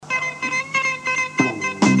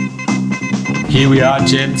Here we are,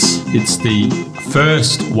 gents. It's the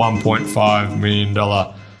first $1.5 million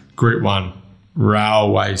Group 1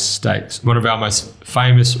 Railway Stakes, one of our most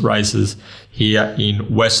famous races here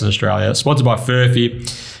in Western Australia. Sponsored by Furphy.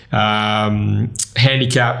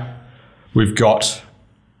 Handicap, we've got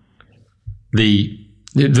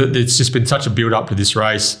it's just been such a build-up to this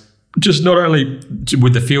race. Just not only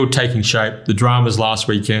with the field taking shape, the dramas last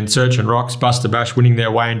weekend, Search and Rocks, Buster Bash winning their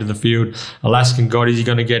way into the field. Alaskan God, is he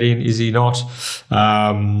going to get in? Is he not?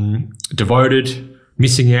 Devoted,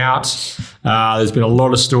 missing out. There's been a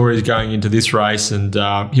lot of stories going into this race, and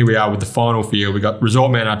here we are with the final field. We've got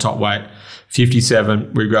Resort Man, our top weight,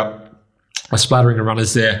 57. We've got a splattering of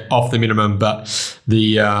runners there off the minimum, but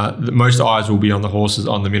the most eyes will be on the horses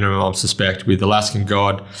on the minimum, I suspect, with Alaskan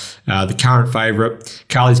God, the current favourite.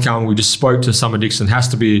 Carly's Karma, we just spoke to Summer Dixon, has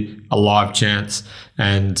to be a live chance,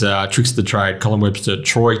 and Tricks of the Trade, Colin Webster,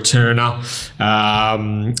 Troy Turner,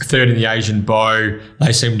 third in the Asian Bow.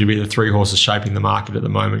 They seem to be the three horses shaping the market at the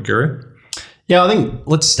moment, Guru. Yeah, I think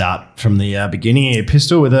let's start from the beginning here,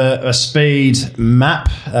 Pistol, with a speed map.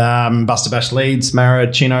 Buster Bash leads,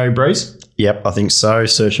 Mara, Chino, Breeze. Yep, I think so.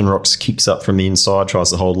 Search and Rocks kicks up from the inside, tries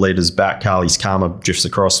to hold leaders back. Carly's Karma drifts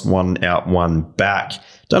across, one out, one back.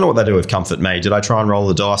 Don't know what they do with Comfort Me. Did I try and roll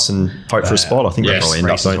the dice and hope for a spot? I think they probably end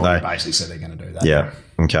up, don't they? Basically said they're going to do that. Yeah,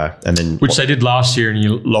 okay. And then Which they did last year, and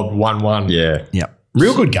you lobbed 1-1. Yeah. Yep.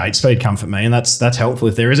 Real good gate speed, Comfort Me, and that's helpful.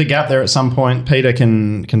 If there is a gap there at some point, Peter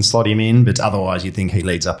can slot him in, but otherwise you think he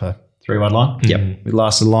leads up a three-wide line. Yep. With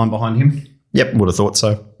last of the line behind him. Yep, would have thought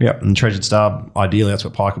so. Yep, and Treasured Star, ideally, that's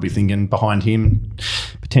what Pike will be thinking behind him,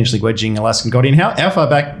 potentially wedging Alaskan God in. How far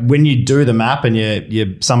back, when you do the map and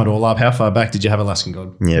you sum it all up, how far back did you have Alaskan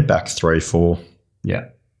God? Yeah, back 3, 4. Yeah.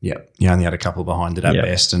 You only had a couple behind it at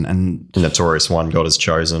best. And the Notorious One God has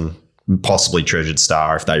chosen, possibly Treasured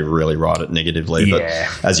Star if they really ride it negatively.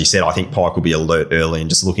 Yeah. But as you said, I think Pike will be alert early and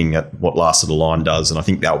just looking at what Last of the Line does, and I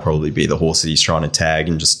think that will probably be the horse that he's trying to tag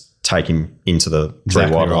and just take him into the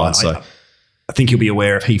three-wide line. So I think he'll be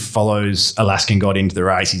aware if he follows Alaskan God into the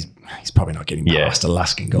race, he's probably not getting past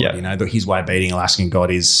Alaskan God. Yeah. You know, his way of beating Alaskan God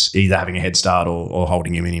is either having a head start or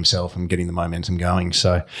holding him in himself and getting the momentum going.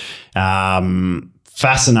 So,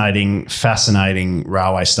 fascinating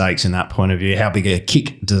railway stakes in that point of view. How big a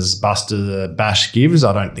kick does Buster Bash gives?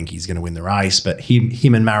 I don't think he's going to win the race, but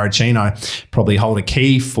him and Maricino probably hold a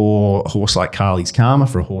key for a horse like Carly's Karma,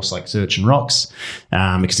 for a horse like Search and Rocks,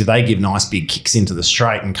 because if they give nice big kicks into the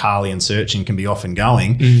straight and Carly and Searching can be off and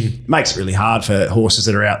going, it makes it really hard for horses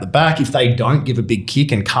that are out the back. If they don't give a big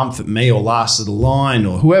kick and Comfort Me or Last of the Line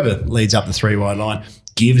or whoever leads up the three-wide line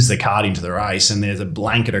gives the card into the race and there's a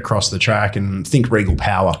blanket across the track and think Regal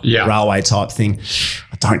Power, railway type thing.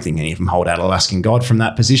 I don't think any of them hold out Alaskan God from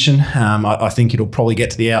that position. I think it'll probably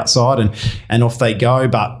get to the outside and off they go.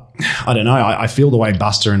 But I don't know. I feel the way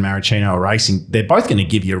Buster and Maricino are racing, they're both going to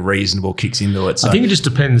give you reasonable kicks into it. So I think it just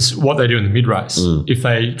depends what they do in the mid-race. If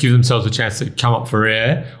they give themselves a chance to come up for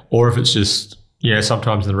air, or if it's just,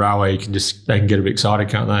 sometimes in the railway they can get a bit excited,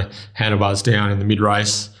 can't they? Handlebars down in the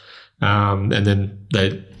mid-race. And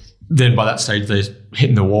then by that stage they're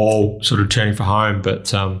hitting the wall, sort of turning for home. But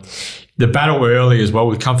the battle early as well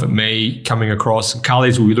with Comfort Me coming across.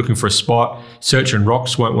 Carly's will be looking for a spot. Search and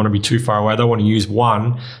Rocks won't want to be too far away. They want to use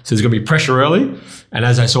one. So there's going to be pressure early. And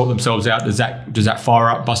as they sort themselves out, does that fire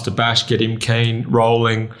up Buster Bash, get him keen,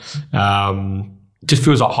 rolling? Just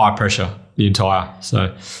feels like high pressure the entire.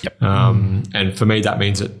 So, and for me that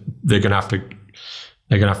means that they're going to have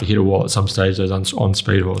to hit a wall at some stage, those on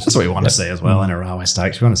speed horses. That's what we want to see as well in a railway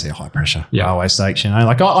stakes. We want to see a high pressure railway stakes.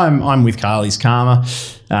 Like I'm with Carly's Karma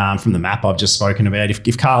from the map I've just spoken about.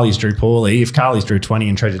 If Carly's drew poorly, if Carly's drew 20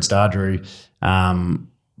 and Treasured Star drew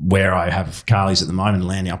where I have Carly's at the moment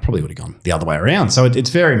landing, I probably would have gone the other way around. So it's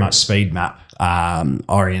very much speed map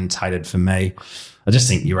orientated for me. I just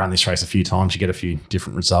think you run this race a few times, you get a few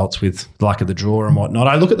different results with luck of the draw and whatnot.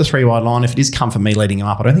 I look at the three-wide line. If it is Comfort Me leading him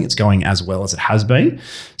up, I don't think it's going as well as it has been.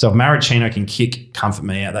 So if Maricino can kick Comfort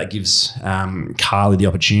Me out, that gives Carly the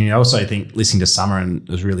opportunity. I also think listening to Summer, and it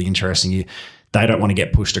was really interesting, they don't want to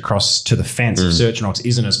get pushed across to the fence if Search and Rocks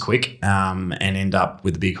isn't as quick and end up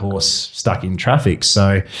with the big horse stuck in traffic.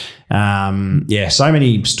 So, so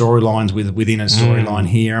many storylines within a storyline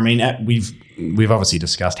here. I mean, we've obviously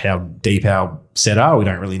discussed how deep our set are. We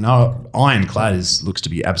don't really know. Ironclad looks to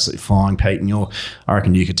be absolutely flying, Pete. And I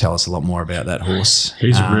reckon you could tell us a lot more about that horse.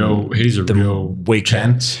 He's a real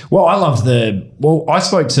weekend. Well, I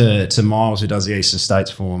spoke to Miles, who does the Eastern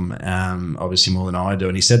States for him, obviously more than I do,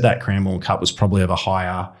 and he said that Cranbourne Cup was probably of a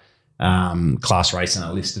higher class race than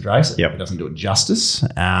a listed race. It doesn't do it justice.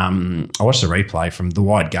 I watched the replay from the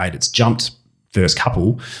wide gate. It's jumped first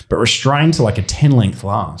couple, but restrained to like a 10 length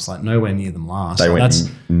last, like nowhere near them last. They went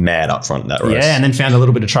mad up front in that race. Yeah, and then found a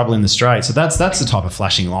little bit of trouble in the straight. So that's the type of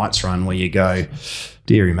flashing lights run where you go,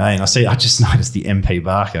 dearie me. And I just noticed the MP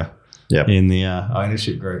Barker in the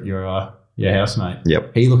ownership group, your housemate.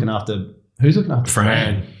 Yep. Who's looking after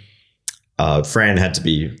Fran? Fran had to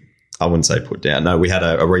be, I wouldn't say put down. No, we had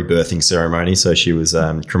a rebirthing ceremony, so she was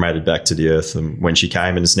cremated back to the earth when she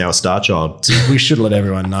came, and is now a star child. We should let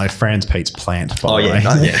everyone know Fran's Pete's plant, by the way.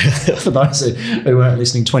 Yeah. For those who weren't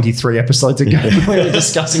listening 23 episodes ago, we were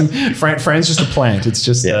discussing Fran's just a plant. It's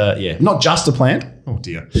just, not just a plant. Oh,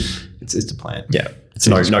 dear. It's a plant. Yeah. It's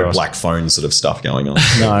no black phone sort of stuff going on.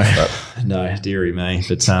 No, dearie me.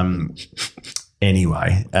 But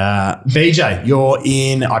anyway,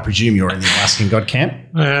 BJ, I presume you're in the Alaskan God camp?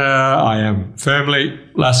 I am firmly.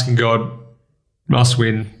 Alaskan God must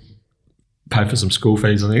win. Pay for some school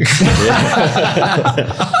fees, I think.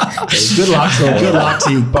 Good luck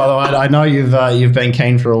to you. By the way, I know you've been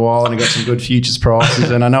keen for a while and have got some good futures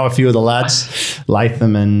prices, and I know a few of the lads,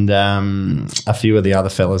 Leighton and a few of the other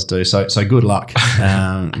fellas do. So good luck.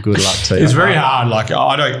 Good luck to you. It's very hard. Like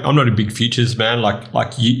I'm not a big futures man,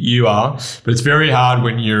 like you are, but it's very hard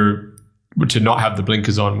when you're to not have the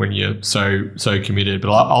blinkers on when you're so committed.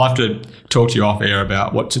 But I'll have to talk to you off air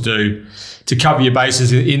about what to do to cover your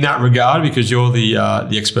bases in that regard, because you're the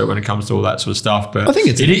expert when it comes to all that sort of stuff. But I think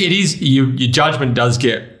it is your judgment does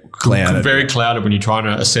get clouded. Very clouded when you're trying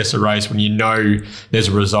to assess a race when you know there's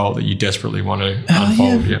a result that you desperately want to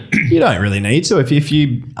unfold. Yeah. You don't really need to. If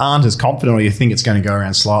you aren't as confident, or you think it's going to go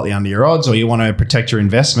around slightly under your odds, or you want to protect your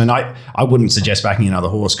investment, I wouldn't suggest backing another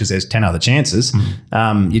horse because there's 10 other chances.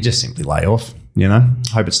 You just simply lay off.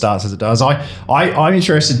 Hope it starts as it does. I'm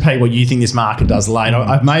interested, Pete, what you think this market does late.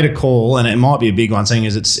 I've made a call, and it might be a big one, seeing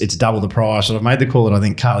as it's double the price. But I've made the call that I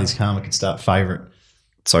think Carly's Karma could start favourite.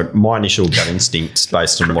 So my initial gut instinct,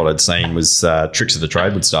 based on what I'd seen, was Tricks of the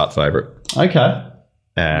Trade would start favourite. Okay.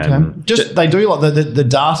 They do like the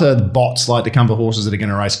data bots like to come for horses that are going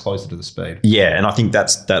to race closer to the speed. Yeah, and I think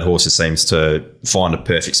that horse just seems to find a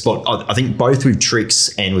perfect spot. I think both with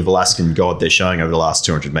Tricks and with Alaskan God, they're showing over the last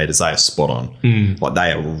 200 metres they are spot on. Like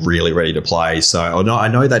they are really ready to play. So I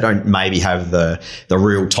know they don't maybe have the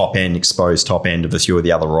real exposed top end of a few of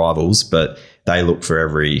the other rivals, but they look for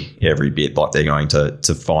every bit like they're going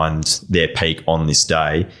to find their peak on this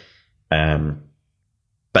day.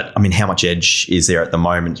 But, I mean, how much edge is there at the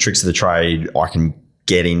moment? Tricks of the Trade, I can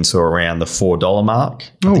get into around the $4 mark.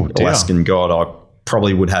 I think Alaskan God, I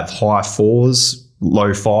probably would have high fours,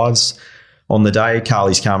 low fives on the day.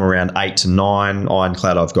 Carly's Karma around 8 to 9.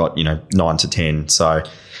 Ironclad, I've got, 9 to 10. So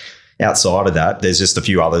outside of that, there's just a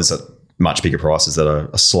few others at much bigger prices that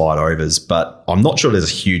are slight overs. But I'm not sure there's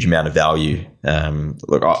a huge amount of value.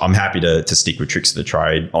 Look, I'm happy to stick with Tricks of the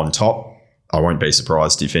Trade on top. I won't be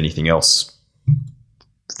surprised if anything else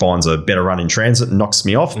finds a better run in transit and knocks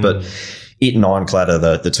me off, but it and Ironclad are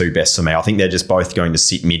the two best for me. I think they're just both going to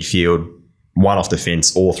sit midfield, one off the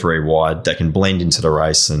fence, all three wide. They can blend into the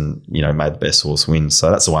race and, may the best horse win. So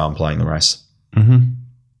that's the way I'm playing the race.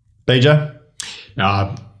 BJ?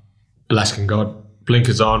 Alaskan God,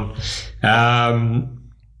 blinkers on.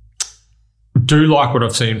 Do like what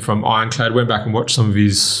I've seen from Ironclad. Went back and watched some of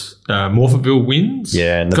his Morphettville wins.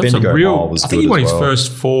 Yeah, and the Bendigo Mile was good. I think he won his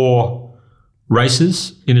first 4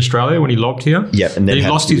 races in Australia when he lobbed here. Yep, and then he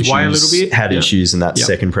lost his way a little bit. Had issues in that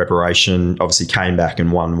second preparation. Obviously came back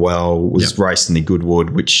and won well. Was raced in the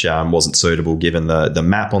Goodwood, which wasn't suitable given the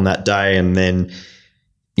map on that day. And then,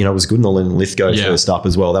 it was good in the Lithgow first up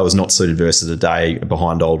as well. That was not suited versus a day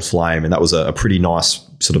behind Old Flame, and that was a pretty nice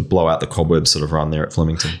sort of blow out the cobweb sort of run there at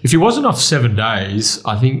Flemington. If he wasn't off 7 days,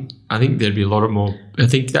 I think there'd be a lot of more. I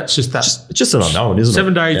think that's just that. It's just an unknown, isn't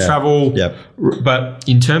it? 7-day travel. Yep. But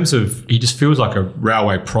in terms of, he just feels like a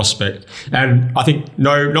railway prospect. And I think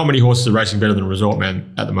not many horses are racing better than a Resort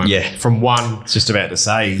Man at the moment. Yeah. From one. It's just about to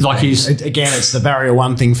say. Again, it's the barrier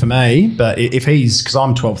one thing for me. But if he's, because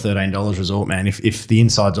I'm $12, $13 Resort Man, if the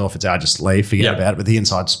inside's off, it's just leave, forget about it. But the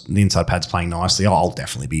inside pad's playing nicely, I'll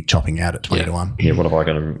definitely be chopping out at 20 to 1. Yeah, what have I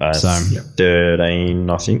got him? 13,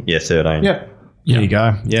 I think. Yeah, 13. Yeah. There you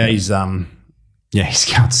go. Yeah, he's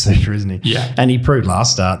going super, isn't he? Yeah. And he proved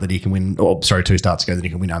last start that he can win, 2 starts ago that he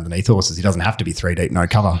can win underneath horses. He doesn't have to be 3 deep, no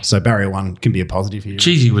cover. So barrier 1 can be a positive here.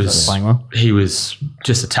 Geez, he was playing well. He was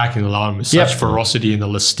just attacking the line with such ferocity in the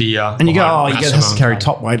Lastia. And you go, he has to carry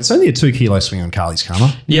top weight. It's only a 2 kilo swing on Carly's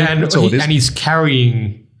Karma. Yeah, and he's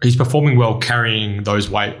performing well carrying those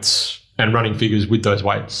weights and running figures with those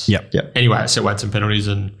weights. Yep. Anyway, set weights and penalties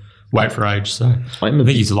and wait for age. So I think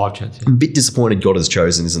he's a live chance. I'm a bit disappointed God Has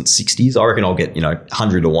Chosen isn't 60s. I reckon I'll get,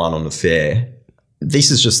 100 to 1 on the fair.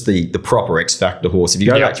 this is just the proper X Factor horse. If you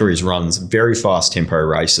go back through his runs, very fast tempo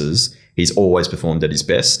races, he's always performed at his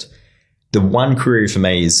best. The one query for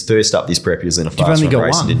me is first up this prep, he was in a fast run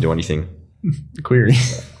race and didn't do anything. Query.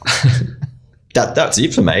 That's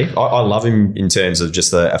it for me. I love him in terms of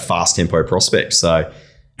just a fast tempo prospect. So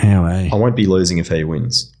I won't be losing if he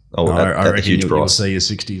wins. I reckon you'll see your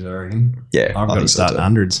 60s, I reckon. Yeah. I've got to start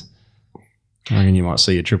hundreds. I reckon you might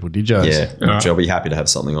see your triple digits. Yeah, which I'll be happy to have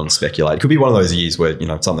something on speculate. It could be one of those years where,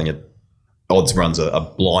 something at odds runs a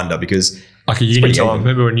blinder because... Like a uni time.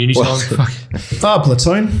 Remember when uni time?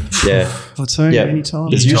 Platoon. Yeah. Platoon, uni time.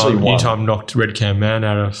 There's usually uni time knocked Red Cam Man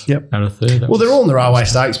out of third. Well, they're all in the railway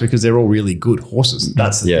stakes because they're all really good horses.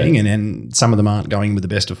 That's the thing. And some of them aren't going with the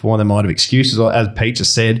best of form. They might have excuses. Or as Pete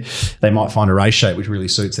just said, they might find a race shape which really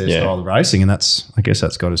suits their style of racing. And I guess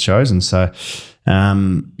that's God has chosen. So...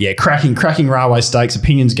 cracking railway stakes.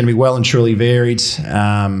 Opinions are going to be well and truly varied.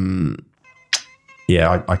 I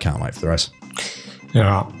can't wait for the race.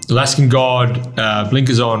 Yeah, Alaskan God,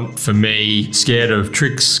 blinkers on for me. Scared of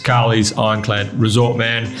Tricks, Carly's, Ironclad, Resort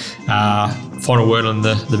Man. Final word on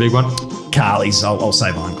the big one. Carly's, I'll say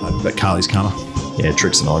Ironclad, but Carly's karma. Yeah,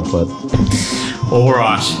 Tricks and Ironclad. All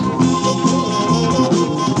right.